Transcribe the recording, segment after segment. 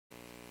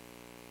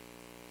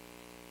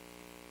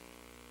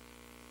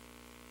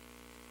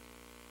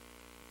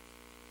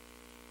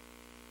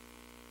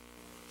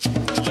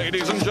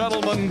Ladies and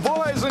gentlemen,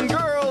 boys and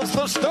girls,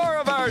 the star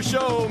of our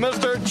show,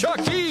 Mr. Chuck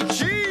E.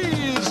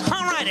 Cheese.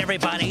 All right,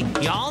 everybody.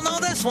 Y'all know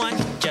this one.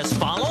 Just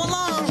follow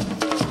along.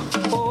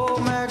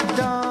 Old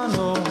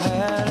MacDonald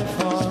had a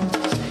farm,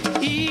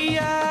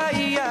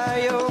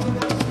 E-I-E-I-O.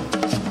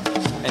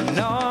 And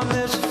on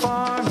this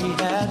farm he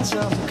had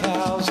some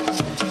cows,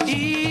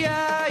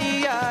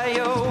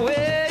 E-I-E-I-O.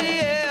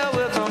 Yeah,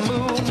 with a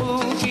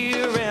moo-moo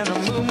here and a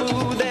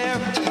moo-moo there.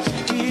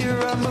 Here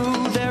a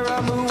moo, there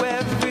a moo,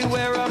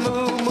 everywhere a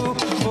moo-moo.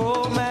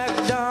 Old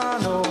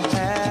MacDonald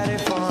had a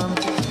farm,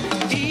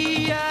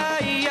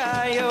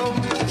 E-I-E-I-O.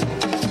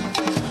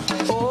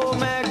 Old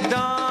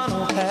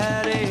MacDonald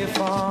had a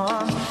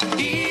farm,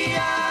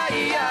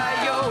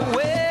 E-I-E-I-O.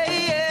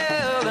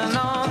 Well, and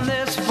on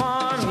this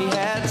farm he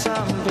had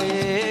some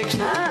pigs,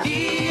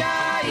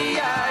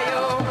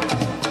 E-I-E-I-O.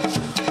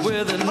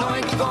 With an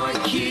oink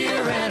oink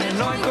here and an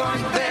oink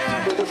oink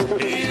there,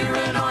 here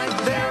an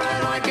oink, there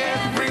an oink,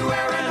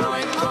 everywhere an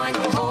oink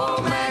oink.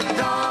 Old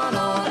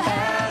MacDonald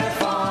had a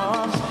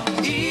farm,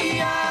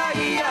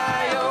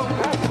 E-I-E-I-O.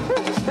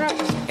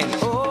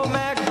 And old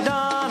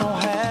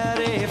MacDonald had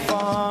a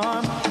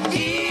farm,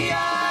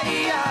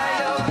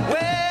 E-I-E-I-O.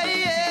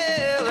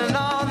 Well, and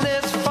on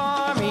this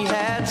farm he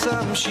had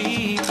some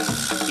sheep,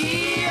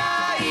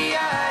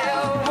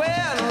 E-I-E-I-O.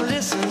 Well,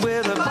 listen,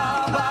 with a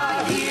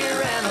ba-ba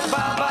here and a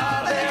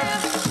ba-ba there,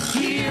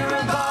 here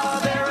a ba,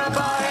 there a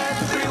ba,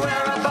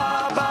 everywhere a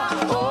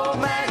ba-ba. Old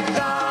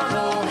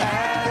MacDonald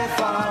had a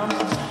farm,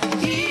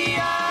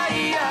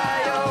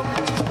 E-I-E-I-O.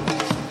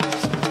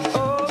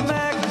 Old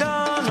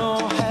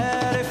MacDonald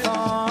had a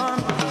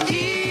farm,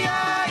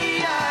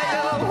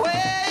 E-I-E-I-O.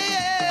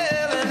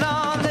 Well, and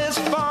on this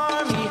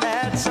farm he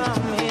had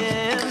some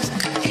hens,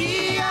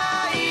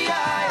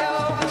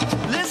 E-I-E-I-O.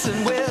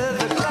 Listen,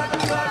 with a cluck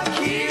cluck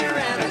here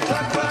and a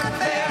cluck cluck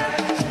there,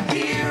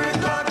 here a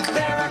cluck,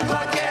 there a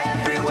cluck,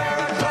 everywhere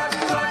a cluck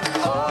cluck.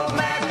 Old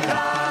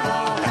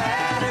MacDonald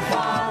had a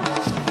farm,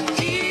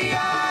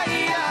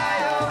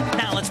 E-I-E-I-O.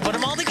 Now let's put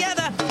them all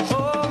together.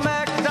 Old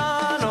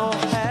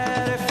MacDonald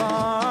had a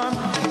farm,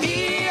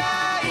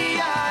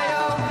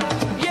 E-I-E-I-O.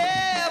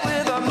 Yeah,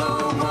 with a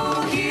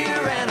moo-moo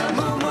here and a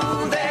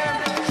moo-moo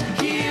there,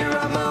 here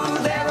a moo,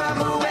 there a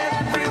moo,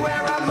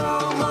 everywhere a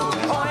moo-moo.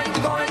 Oink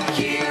oink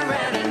here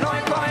and an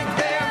oink oink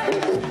there,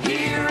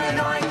 here an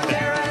oink,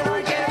 there an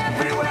oink,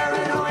 everywhere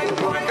an oink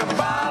oink. A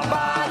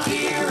ba-ba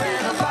here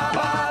and a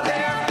ba-ba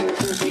there,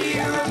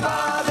 here a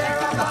ba, there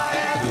a ba,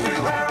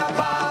 everywhere a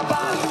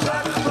ba-ba.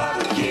 Cluck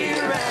cluck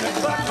here and a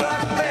cluck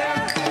cluck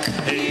there,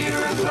 here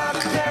a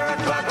cluck, there a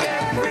cluck,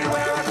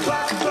 everywhere a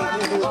cluck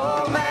cluck.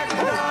 Old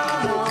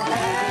MacDonald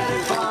had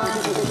a farm,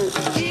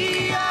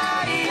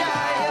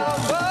 E-I-E-I-O.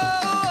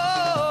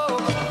 Whoa,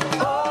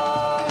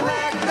 old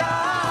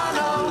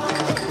MacDonald.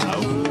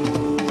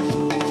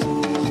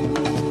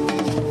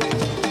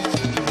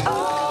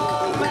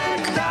 Old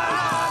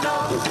MacDonald.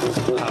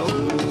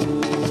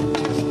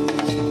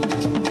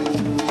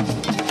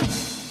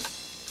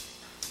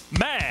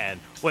 Man,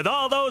 with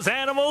all those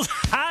animals,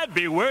 I'd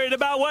be worried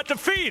about what to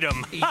feed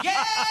them.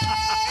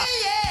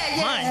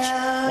 Munch,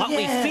 what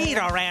we feed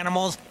our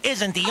animals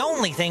isn't the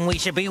only thing we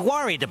should be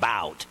worried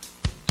about.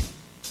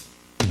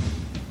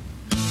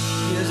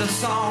 Here's a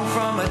song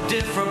from a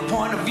different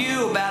point of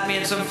view about me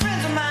and some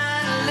friends of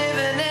mine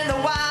living in the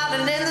wild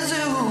and in the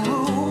zoo.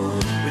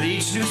 With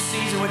each new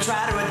season we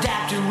try to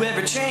adapt to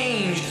every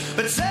change,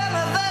 but some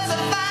of us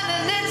are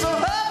finding it so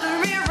hard to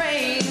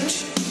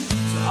rearrange.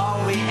 So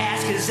all we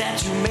ask is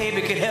that you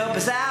maybe could help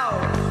us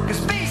out.